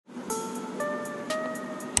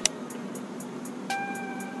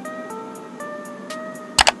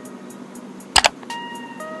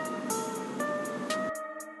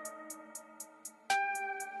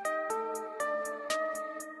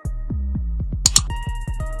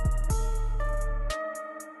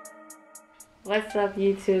What's up,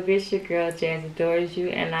 YouTube? It's your girl Jazz Adores You,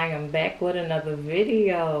 and I am back with another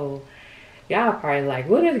video. Y'all probably like,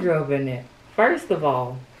 what is girl been at? First of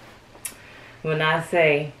all, when I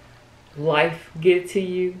say life get to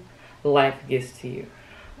you, life gets to you.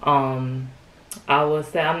 I will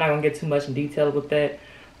say I'm not gonna get too much in detail with that,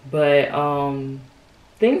 but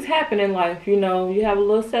things happen in life. You know, you have a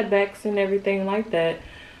little setbacks and everything like that.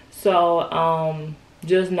 So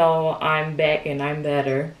just know I'm back and I'm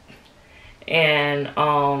better. And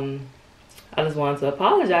I just wanted to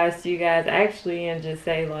apologize to you guys actually and just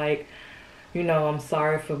say, like, you know, I'm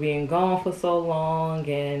sorry for being gone for so long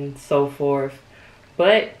and so forth.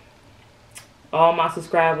 But all my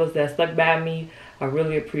subscribers that stuck by me, I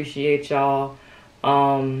really appreciate y'all.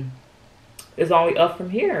 It's only up from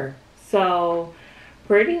here. So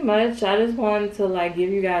pretty much I just wanted to like give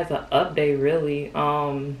you guys an update really.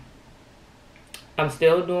 I'm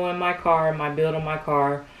still doing my build on my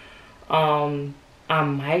car. I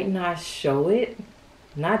might not show it.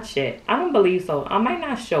 Not yet. I don't believe so. I might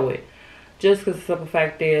not show it. Just because the simple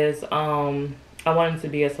fact is, I want it to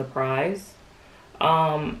be a surprise.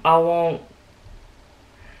 I want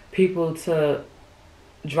people to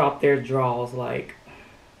drop their draws like,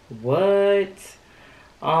 what?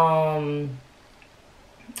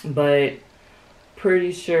 But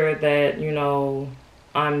pretty sure that, you know,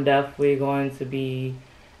 I'm definitely going to be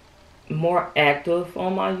more active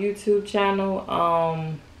on my YouTube channel.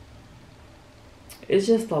 It's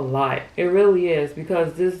just a lot. It really is,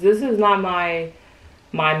 because this is not my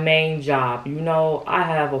main job. You know, I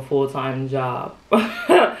have a full-time job.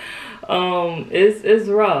 It's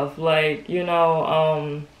rough. Like, you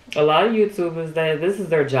know, a lot of YouTubers, that this is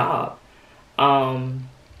their job. But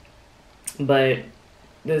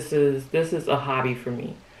this is a hobby for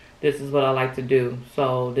me. This is what I like to do.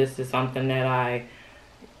 So this is something that I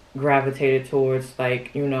gravitated towards,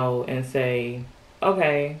 like, you know, and say,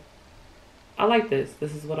 okay, I like this.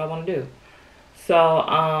 This is what I want to do. So,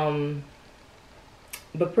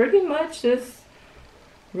 but pretty much just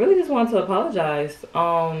really just want to apologize.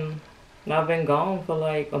 I've been gone for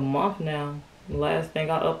like a month now. The last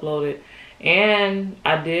thing I uploaded. And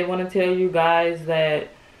I did want to tell you guys that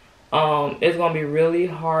it's gonna be really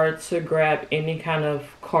hard to grab any kind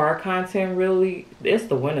of car content really. It's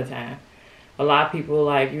the wintertime. A lot of people,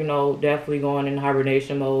 like, you know, definitely going in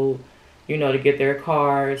hibernation mode, you know, to get their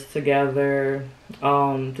cars together,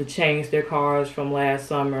 to change their cars from last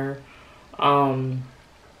summer.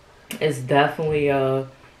 It's definitely a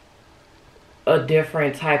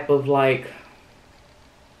different type of, like,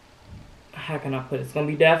 how can I put it? It's gonna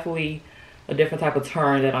be definitely a different type of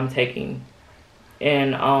turn that I'm taking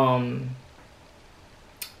in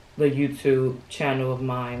the YouTube channel of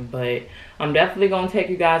mine. But I'm definitely gonna take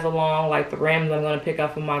you guys along, like the rims I'm gonna pick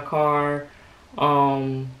up for my car,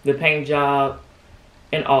 the paint job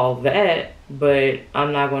and all that. But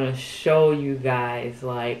I'm not gonna show you guys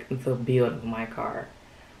like the build of my car.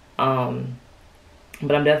 But I'm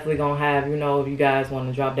definitely gonna have, you know, if you guys want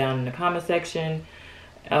to drop down in the comment section,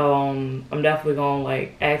 I'm definitely gonna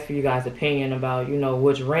like ask for you guys' opinion about, you know,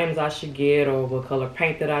 which rims I should get or what color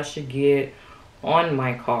paint that I should get on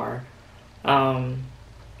my car.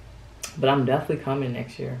 But I'm definitely coming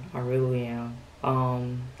next year. I really am.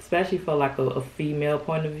 Especially for like a female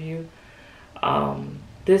point of view.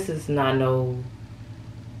 This is not no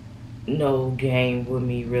game with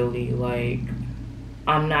me really. Like,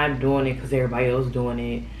 I'm not doing it because everybody else doing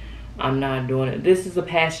it. I'm not doing it. This is a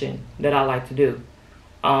passion that I like to do.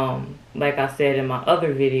 Like I said in my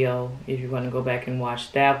other video, if you want to go back and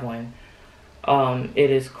watch that one, it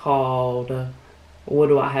is called what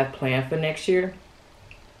do I have planned for next year.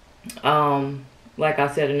 Like I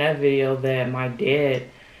said in that video, that my dad,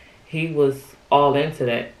 he was all into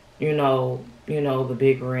that, you know, the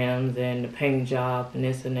big rims and the paint job and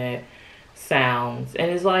this and that sounds,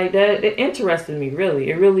 and it's like that, it interested me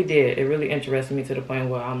really. It really did. It really interested me to the point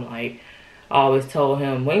where I'm like, I always told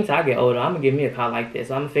him, wait until I get older, I'm gonna get me a car like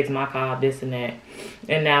this. I'm gonna fix my car, this and that.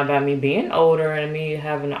 And now by me being older and me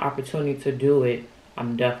having the opportunity to do it,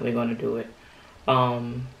 I'm definitely gonna do it.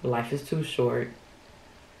 Life is too short.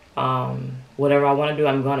 Whatever I want to do,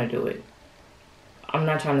 I'm gonna do it. I'm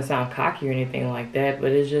not trying to sound cocky or anything like that,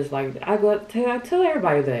 but it's just like I tell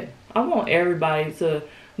everybody that I want everybody to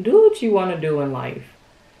do what you want to do in life.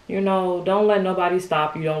 You know, don't let nobody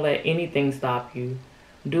stop you. Don't let anything stop you.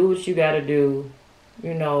 Do what you gotta do.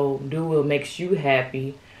 You know, do what makes you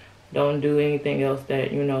happy. Don't do anything else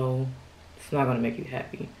that, you know, it's not gonna make you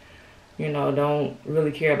happy. You know, don't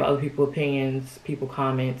really care about other people's opinions, people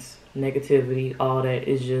comments, negativity, all that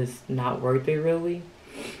is just not worth it really.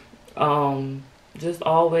 Just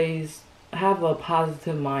always have a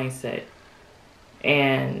positive mindset.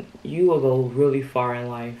 and you will go really far in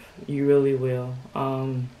life. You really will.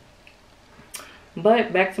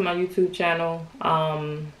 But back to my YouTube channel.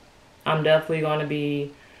 I'm definitely going to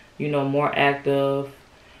be, you know, more active.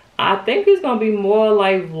 I think it's going to be more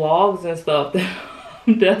like vlogs and stuff that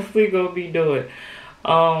I'm definitely going to be doing.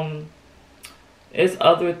 It's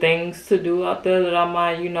other things to do out there that I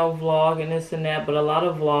might, you know, vlog and this and that. But a lot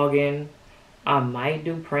of vlogging. I might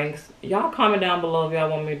do pranks. Y'all comment down below if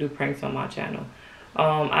y'all want me to do pranks on my channel.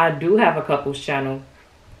 I do have a couples channel,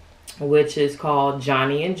 which is called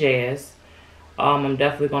Johnny and Jazz. I'm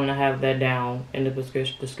definitely going to have that down in the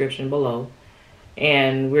description below.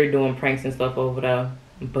 And we're doing pranks and stuff over there.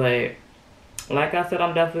 But like I said,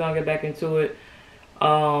 I'm definitely going to get back into it.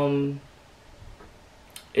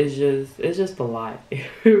 It's just a lot. It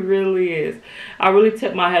really is. I really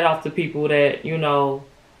tip my head off to people that, you know,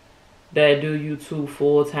 that do YouTube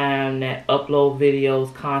full time, that upload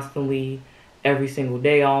videos constantly every single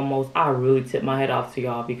day almost. I really tip my head off to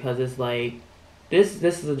y'all, because it's like, this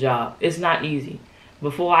is a job. It's not easy.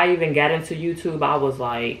 Before I even got into YouTube, I was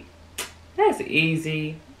like, that's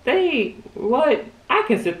easy. What? I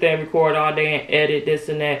can sit there and record all day and edit this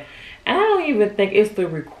and that. And I don't even think it's the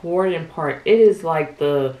recording part. It is like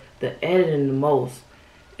the editing the most.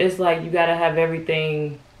 It's like you gotta have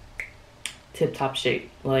everything tip top shape.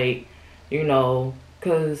 Like, you know,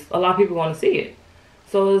 because a lot of people want to see it.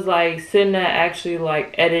 So it's like sitting there actually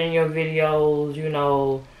like editing your videos, you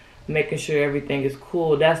know, making sure everything is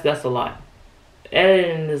cool. That's a lot.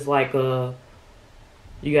 Editing is like you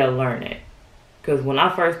gotta learn it. Because when I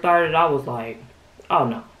first started, I was like, oh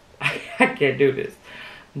no, I can't do this.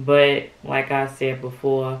 But like I said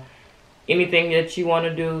before, anything that you want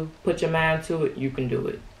to do, put your mind to it, you can do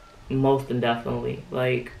it. Most definitely.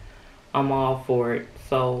 Like, I'm all for it.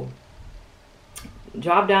 So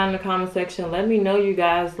drop down in the comment section. Let me know, you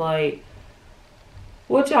guys, like,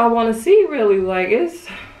 what y'all want to see, really. Like,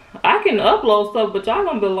 I can upload stuff, but y'all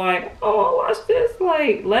gonna be like, oh, watch this.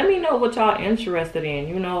 Like, let me know what y'all interested in,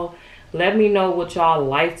 you know. Let me know what y'all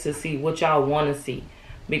like to see, what y'all want to see.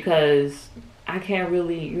 Because I can't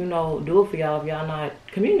really, you know, do it for y'all if y'all not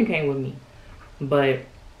communicating with me. But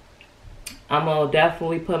I'm gonna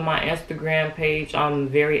definitely put my Instagram page. I'm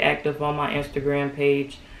very active on my Instagram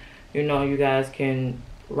page. You know, you guys can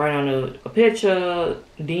write on a picture,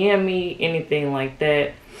 DM me, anything like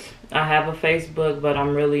that. I have a Facebook, but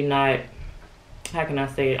I'm really not, how can I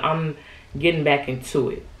say it? I'm getting back into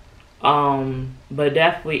it. But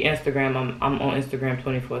definitely Instagram. I'm on Instagram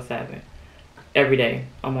 24/7. Every day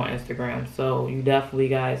I'm on Instagram. So you definitely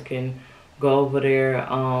guys can go over there,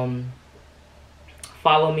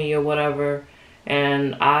 follow me or whatever.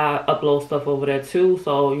 And I upload stuff over there too.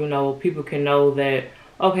 So, you know, people can know that,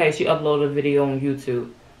 okay, she uploaded a video on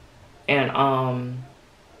YouTube. And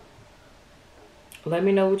let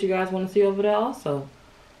me know what you guys want to see over there also.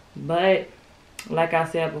 But like I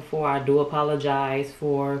said before, I do apologize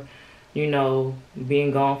for, you know,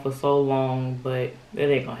 being gone for so long, but it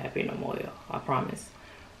ain't gonna happen no more, y'all. I promise.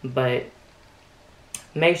 But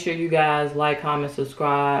make sure you guys like, comment,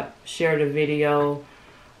 subscribe, share the video.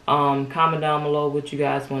 Comment down below what you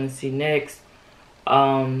guys want to see next.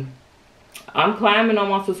 I'm climbing on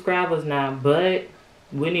my subscribers now, but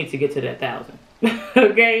we need to get to that 1,000.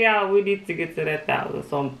 Okay, y'all, we need to get to that 1,000.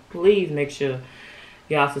 So please make sure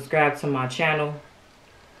y'all subscribe to my channel.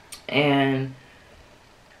 And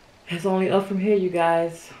it's only up from here, you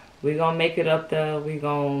guys. We're gonna make it up there. We're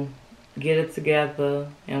gonna get it together,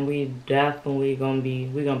 and we definitely gonna be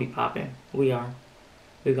popping. We're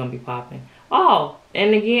gonna be popping. Oh,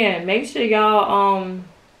 and again, make sure y'all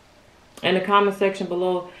in the comment section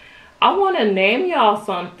below, I want to name y'all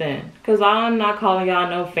something, because I'm not calling y'all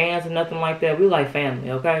no fans or nothing like that. We like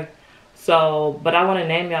family, okay? So, but I want to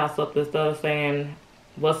name y'all something instead of saying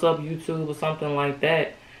what's up YouTube or something like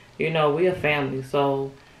that. You know, we a family.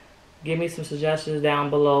 So give me some suggestions down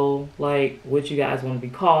below, like what you guys want to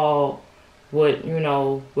be called, what, you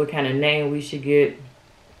know, what kind of name we should get.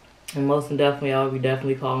 And most definitely, I'll be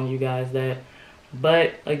definitely calling you guys that.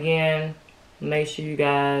 But again, make sure you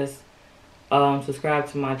guys subscribe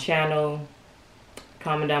to my channel.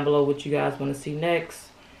 Comment down below what you guys want to see next.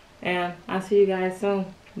 And I'll see you guys soon.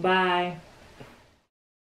 Bye.